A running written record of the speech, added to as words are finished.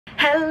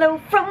Hello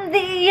from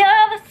the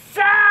other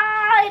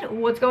side.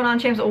 What's going on,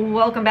 champs?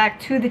 Welcome back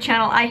to the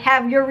channel. I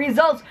have your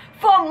results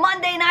for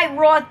Monday Night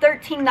Raw,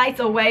 13 nights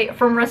away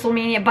from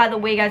WrestleMania. By the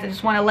way, guys, I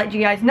just want to let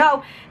you guys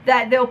know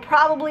that there'll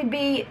probably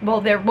be,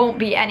 well, there won't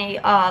be any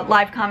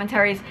live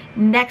commentaries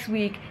next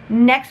week.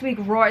 Next week,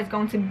 Raw is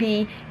going to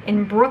be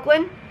in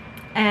Brooklyn,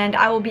 and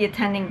I will be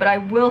attending, but I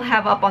will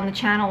have up on the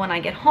channel when I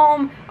get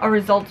home a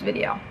results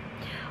video.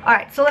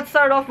 Alright, so let's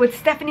start off with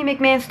Stephanie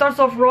McMahon. Starts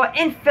off Raw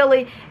in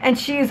Philly, and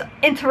she's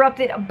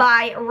interrupted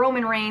by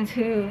Roman Reigns,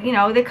 who, you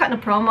know, they're cutting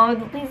a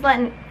promo. He's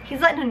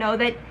letting her know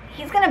that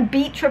he's gonna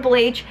beat Triple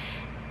H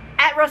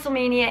at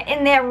WrestleMania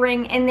in their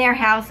ring, in their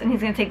house, and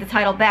he's gonna take the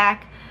title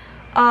back.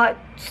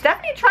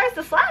 Stephanie tries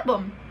to slap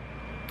him,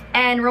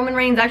 and Roman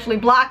Reigns actually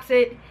blocks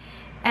it.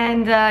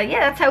 And yeah,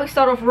 that's how we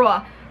start off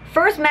Raw.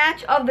 First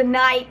match of the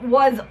night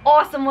was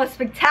awesome, was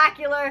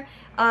spectacular.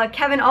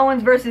 Kevin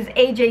Owens versus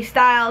AJ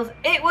Styles.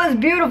 It was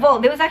beautiful.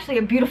 There was actually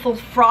a beautiful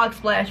frog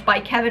splash by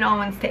Kevin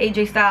Owens to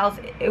AJ Styles.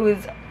 It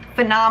was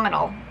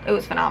phenomenal. It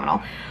was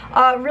phenomenal.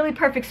 Really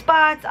perfect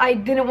spots. I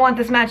didn't want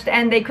this match to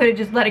end. They could have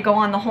just let it go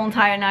on the whole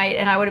entire night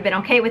and I would have been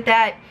okay with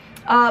that.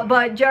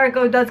 But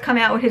Jericho does come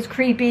out with his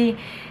creepy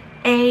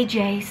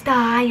AJ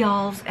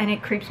Styles, and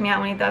it creeps me out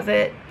when he does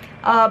it.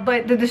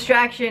 But the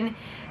distraction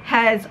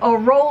has a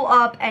roll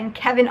up, and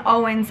Kevin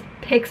Owens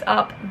picks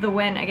up the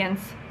win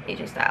against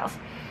AJ Styles.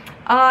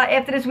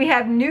 After this, we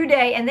have New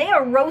Day, and they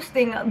are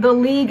roasting the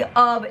League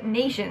of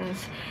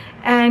Nations.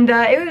 And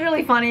it was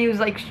really funny. He was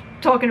like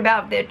talking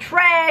about they're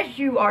trash,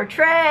 you are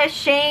trash,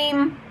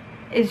 shame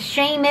is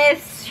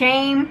Sheamus,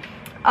 shame.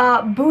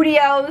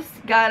 Bootios,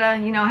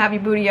 gotta, you know, have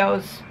your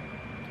bootios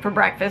for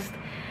breakfast.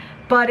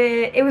 But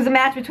it was a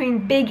match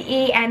between Big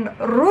E and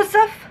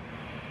Rusev,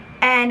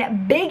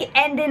 and big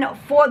ending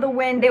for the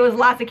win. There was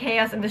lots of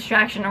chaos and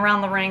distraction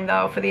around the ring,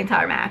 though, for the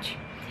entire match.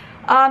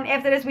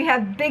 After this, we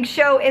have Big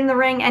Show in the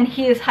ring, and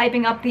he is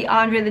hyping up the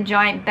Andre the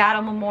Giant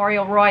Battle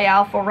Memorial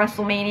Royale for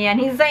WrestleMania, and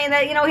he's saying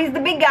that, you know, he's the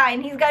big guy,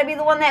 and he's got to be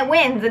the one that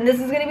wins, and this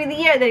is going to be the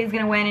year that he's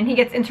going to win, and he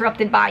gets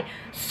interrupted by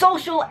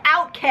Social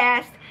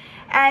Outcast,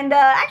 and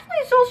actually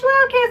Social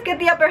Outcast get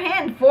the upper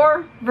hand,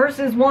 4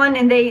 versus 1,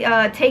 and they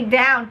take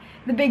down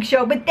the Big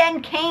Show. But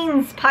then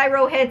Kane's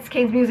pyro hits,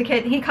 Kane's music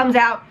hit, he comes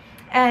out,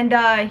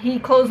 and he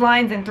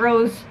clotheslines and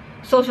throws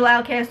Social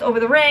Outcast over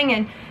the ring,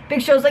 and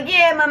Big Show's like,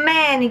 yeah, my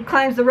man. He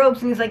climbs the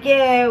ropes and he's like,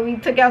 yeah, we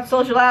took out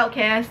Social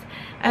Outcast.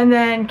 And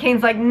then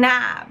Kane's like,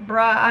 nah,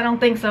 bruh, I don't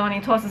think so. And he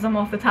tosses him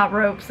off the top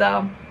rope.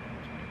 So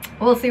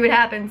we'll see what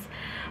happens.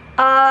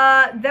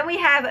 Then we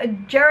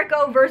have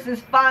Jericho versus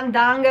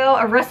Fandango,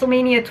 a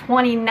WrestleMania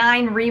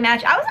 29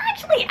 rematch. I was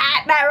actually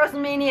at that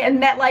WrestleMania in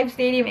MetLife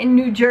Stadium in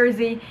New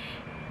Jersey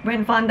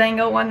when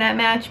Fandango won that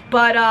match.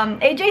 But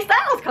AJ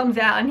Styles comes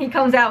out, and he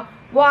comes out,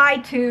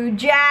 Y2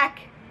 Jack.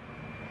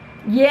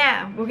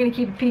 Yeah, we're gonna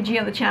keep it PG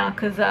on the channel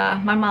because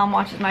my mom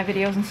watches my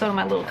videos, and so do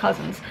my little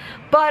cousins.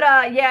 But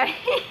yeah,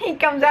 he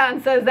comes out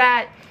and says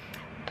that.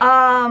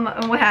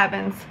 And what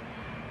happens?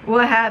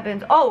 What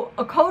happens? Oh,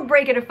 a code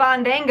breaker to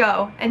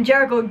Fandango, and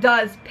Jericho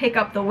does pick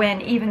up the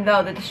win, even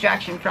though the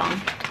distraction from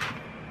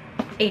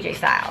AJ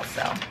Styles.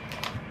 So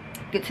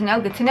good to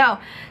know, good to know.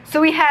 So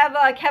we have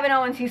Kevin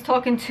Owens. He's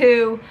talking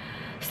to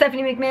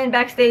Stephanie McMahon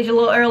backstage a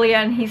little earlier,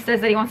 and he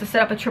says that he wants to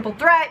set up a triple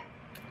threat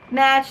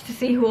match to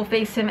see who will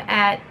face him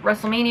at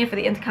WrestleMania for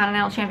the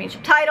Intercontinental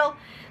Championship title.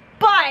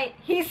 But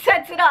he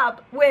sets it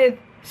up with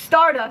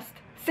Stardust,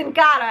 Sin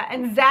Cara,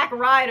 and Zack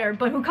Ryder.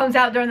 But who comes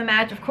out during the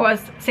match? Of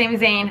course, Sami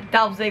Zayn,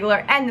 Dolph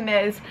Ziggler, and The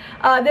Miz.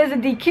 There's a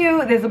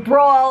DQ, there's a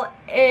brawl,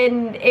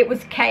 and it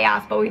was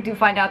chaos, but we do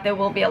find out there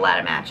will be a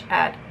ladder match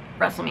at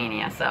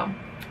WrestleMania, so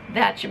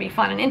that should be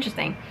fun and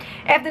interesting.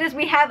 After this,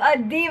 we have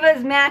a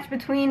Divas match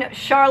between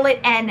Charlotte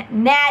and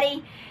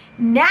Natty.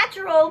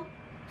 Natural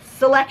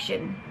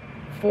selection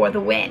for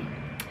the win.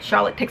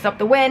 Charlotte picks up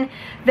the win.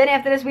 Then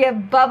after this, we have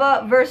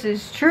Bubba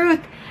versus Truth,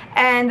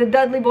 and the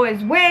Dudley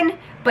Boys win,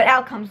 but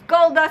out comes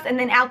Goldust, and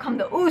then out come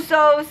the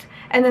Usos,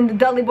 and then the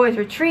Dudley Boys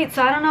retreat.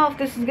 So I don't know if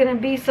this is gonna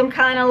be some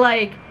kind of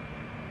like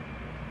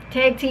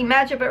tag team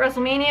matchup at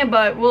WrestleMania,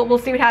 but we'll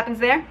see what happens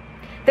there.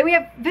 Then we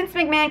have Vince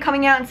McMahon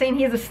coming out and saying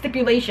he has a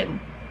stipulation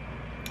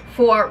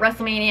for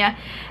WrestleMania,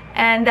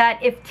 and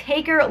that if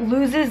Taker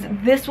loses,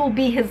 this will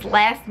be his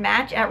last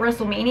match at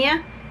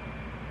WrestleMania.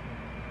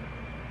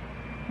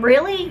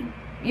 Really?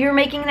 You're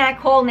making that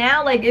call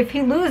now? Like, if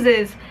he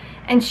loses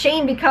and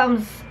Shane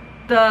becomes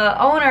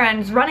the owner and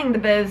is running the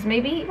biz,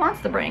 maybe he wants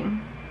to bring,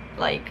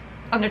 like,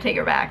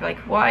 Undertaker back. Like,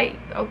 why?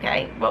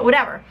 Okay, well,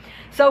 whatever.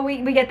 So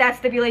we get that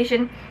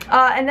stipulation.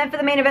 And then for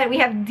the main event, we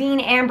have Dean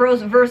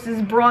Ambrose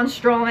versus Braun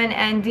Strowman,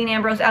 and Dean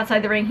Ambrose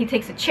outside the ring. He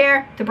takes a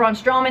chair to Braun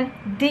Strowman,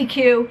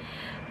 DQ,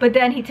 but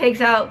then he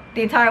takes out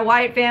the entire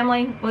Wyatt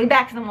family. Well, he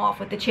backs them off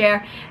with the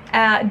chair.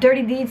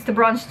 Dirty deeds to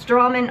Braun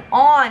Strowman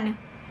on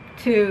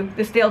to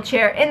the steel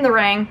chair in the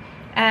ring,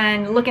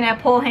 and looking at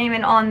Paul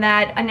Heyman on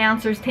that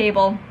announcer's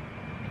table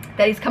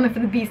that he's coming for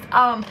the beast.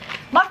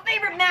 My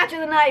favorite match of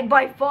the night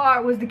by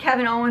far was the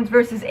Kevin Owens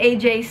versus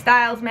AJ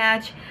Styles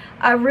match.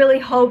 I really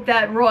hope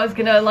that Raw is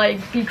gonna like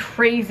be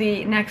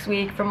crazy next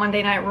week for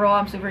Monday Night Raw.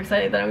 I'm super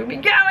excited that I'm gonna be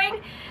going.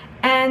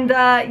 And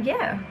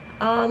yeah,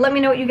 let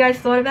me know what you guys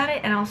thought about it,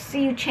 and I'll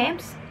see you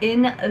champs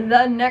in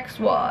the next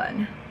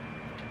one.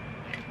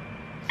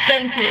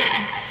 Thank you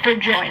for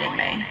joining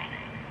me.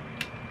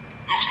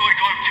 Looks like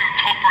I'm too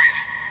tough for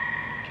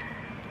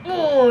you.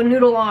 Oh,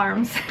 noodle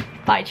arms.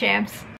 Bye, champs.